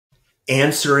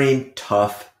Answering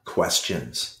tough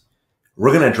questions. We're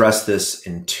going to address this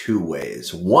in two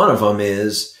ways. One of them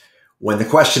is when the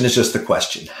question is just the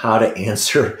question, how to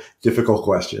answer difficult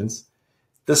questions.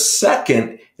 The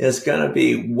second is going to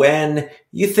be when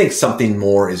you think something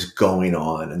more is going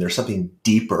on and there's something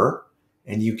deeper,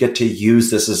 and you get to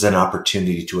use this as an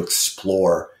opportunity to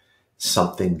explore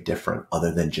something different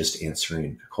other than just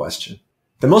answering a question.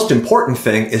 The most important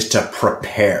thing is to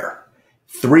prepare.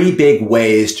 3 big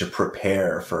ways to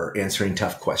prepare for answering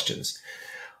tough questions.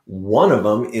 One of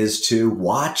them is to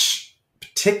watch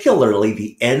particularly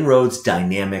the En-ROADS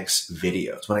dynamics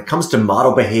videos. When it comes to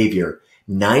model behavior,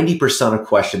 90% of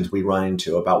questions we run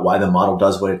into about why the model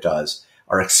does what it does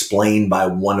are explained by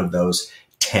one of those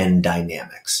 10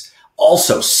 dynamics.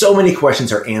 Also, so many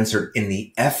questions are answered in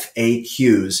the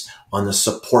FAQs on the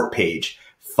support page.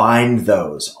 Find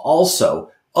those. Also,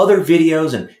 other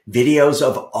videos and videos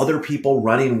of other people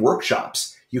running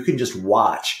workshops. You can just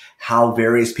watch how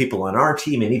various people on our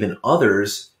team and even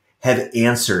others have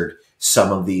answered some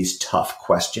of these tough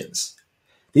questions.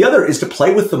 The other is to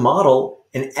play with the model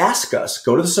and ask us.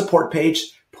 Go to the support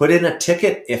page, put in a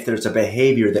ticket if there's a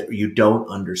behavior that you don't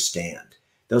understand.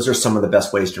 Those are some of the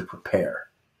best ways to prepare.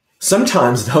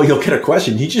 Sometimes, though, you'll get a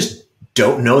question, you just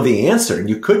don't know the answer and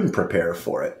you couldn't prepare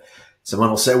for it.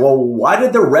 Someone will say, well, why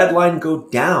did the red line go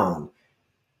down?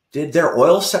 Did their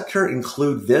oil sector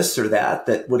include this or that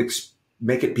would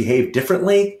make it behave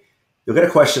differently? You'll get a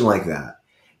question like that.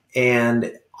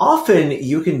 And often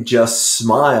you can just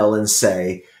smile and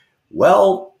say,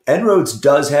 well, En-ROADS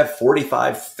does have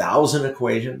 45,000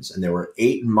 equations and there were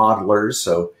 8 modelers,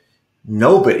 so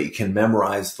nobody can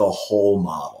memorize the whole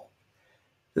model.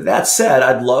 That said,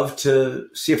 I'd love to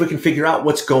see if we can figure out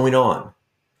what's going on.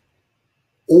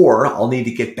 Or I'll need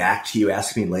to get back to you,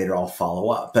 ask me later, I'll follow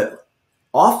up. But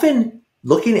often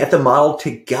looking at the model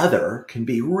together can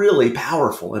be really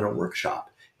powerful in a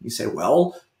workshop. You say,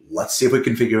 well, let's see if we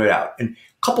can figure it out. And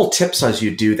a couple tips as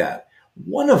you do that.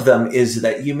 One of them is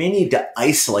that you may need to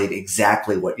isolate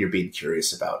exactly what you're being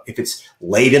curious about. If it's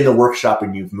late in the workshop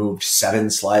and you've moved 7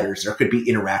 sliders, there could be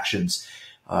interactions.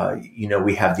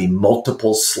 We have the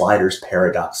multiple sliders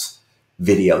paradox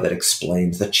video that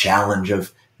explains the challenge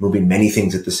of moving many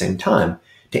things at the same time.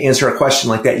 To answer a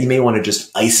question like that, you may want to just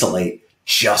isolate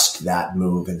just that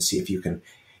move and see if you can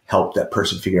help that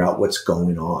person figure out what's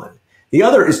going on. The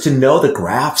other is to know the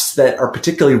graphs that are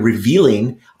particularly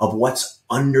revealing of what's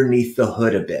underneath the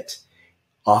hood a bit.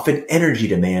 Often energy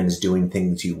demand is doing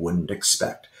things you wouldn't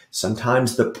expect.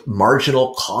 Sometimes the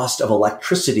marginal cost of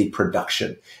electricity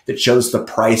production that shows the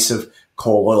price of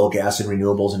coal, oil, gas, and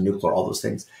renewables and nuclear, all those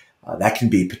things, that can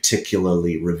be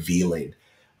particularly revealing.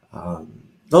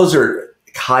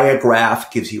 Kaya graph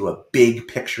gives you a big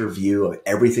picture view of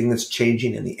everything that's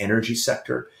changing in the energy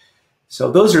sector.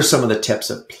 So those are some of the tips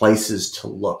of places to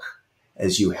look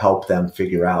as you help them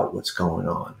figure out what's going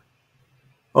on.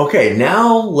 Okay,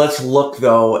 now let's look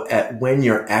though at when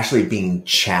you're actually being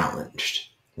challenged,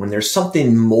 when there's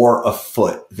something more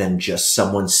afoot than just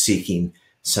someone seeking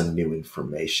some new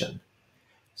information.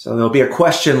 So there'll be a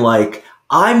question like,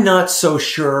 I'm not so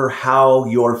sure how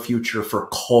your future for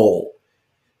coal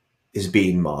is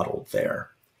being modeled there.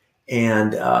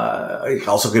 And it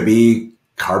also could be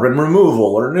carbon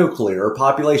removal or nuclear or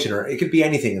population, or it could be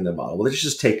anything in the model. Well, let's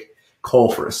just take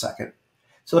coal for a second.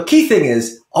 So the key thing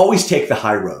is always take the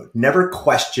high road. Never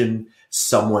question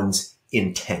someone's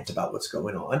intent about what's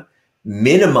going on.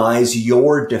 Minimize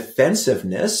your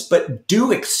defensiveness, but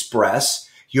do express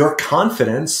your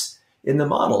confidence in the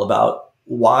model about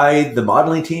why the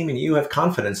modeling team and you have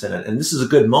confidence in it. And this is a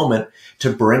good moment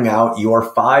to bring out your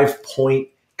 5-point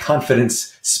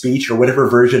confidence speech or whatever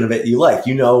version of it you like.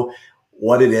 You know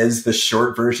what it is. The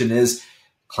short version is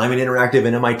Climate Interactive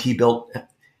and MIT built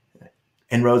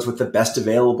En-ROADS with the best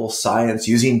available science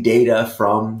using data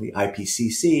from the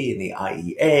IPCC and the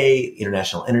IEA,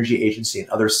 International Energy Agency, and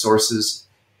other sources,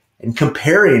 and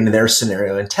comparing their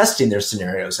scenario and testing their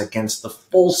scenarios against the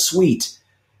full suite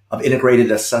of integrated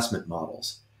assessment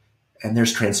models. And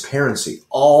there's transparency.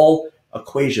 All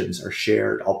equations are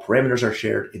shared, all parameters are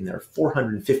shared in their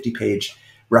 450-page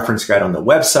reference guide on the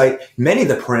website. Many of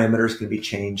the parameters can be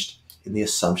changed in the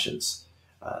assumptions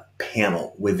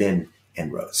panel within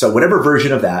En-ROADS. So whatever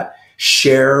version of that,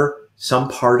 share some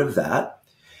part of that,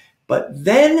 but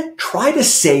then try to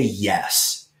say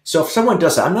yes. So if someone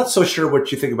does that, I'm not so sure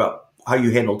what you think about how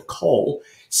you handled coal,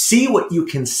 see what you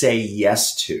can say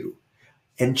yes to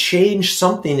and change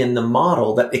something in the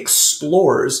model that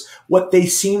explores what they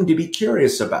seem to be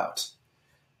curious about.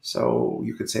 So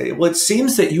you could say, well, it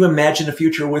seems that you imagine a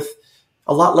future with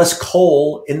a lot less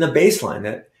coal in the baseline,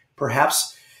 that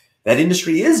perhaps That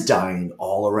industry is dying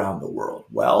all around the world.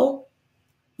 Well,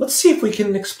 let's see if we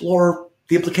can explore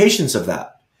the implications of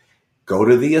that. Go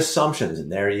to the assumptions,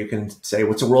 and there you can say,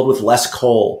 what's a world with less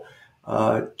coal?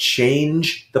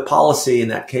 Change the policy. In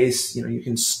that case, you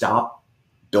can stop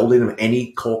building of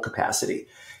any coal capacity.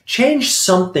 Change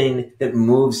something that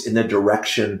moves in the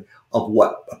direction of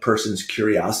what a person's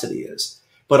curiosity is,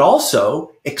 but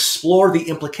also explore the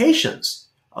implications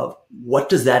of what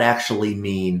does that actually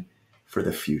mean for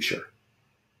the future.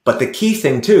 But the key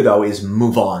thing too, though, is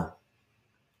move on.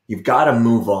 You've got to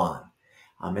move on.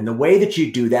 And the way that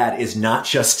you do that is not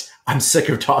just, I'm sick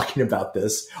of talking about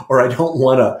this, or I don't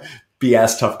want to be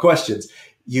asked tough questions.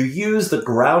 You use the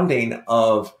grounding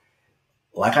of,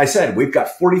 like I said, we've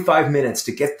got 45 minutes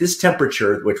to get this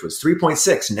temperature, which was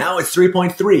 3.6. Now it's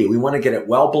 3.3. We want to get it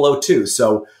well below 2.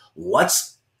 So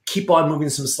let's keep on moving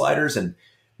some sliders and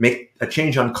make a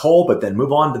change on coal, but then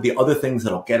move on to the other things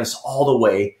that'll get us all the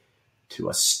way to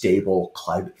a stable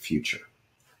climate future.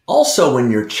 Also,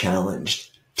 when you're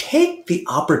challenged, take the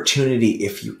opportunity,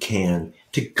 if you can,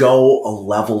 to go a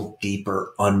level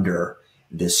deeper under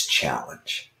this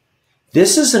challenge.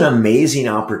 This is an amazing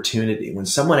opportunity. When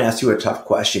someone asks you a tough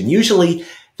question, usually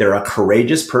they're a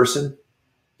courageous person.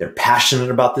 They're passionate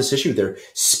about this issue. They're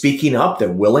speaking up.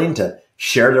 They're willing to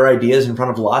share their ideas in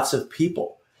front of lots of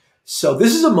people. So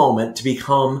this is a moment to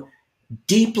become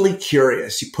deeply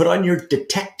curious. You put on your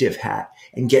detective hat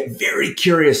and get very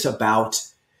curious about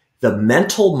the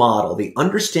mental model, the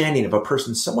understanding of a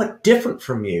person somewhat different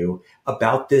from you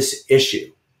about this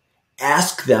issue.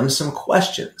 Ask them some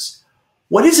questions.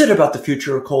 What is it about the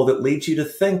future of coal that leads you to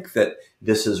think that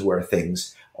this is where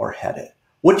things are headed?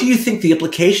 What do you think the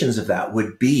implications of that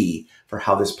would be for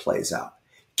how this plays out?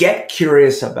 Get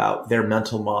curious about their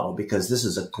mental model, because this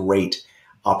is a great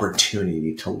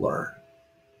opportunity to learn.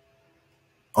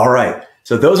 All right.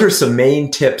 So those are some main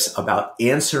tips about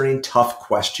answering tough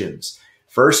questions.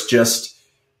 First, just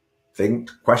think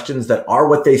questions that are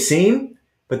what they seem,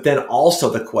 but then also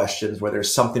the questions where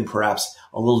there's something perhaps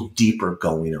a little deeper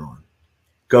going on.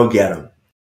 Go get them.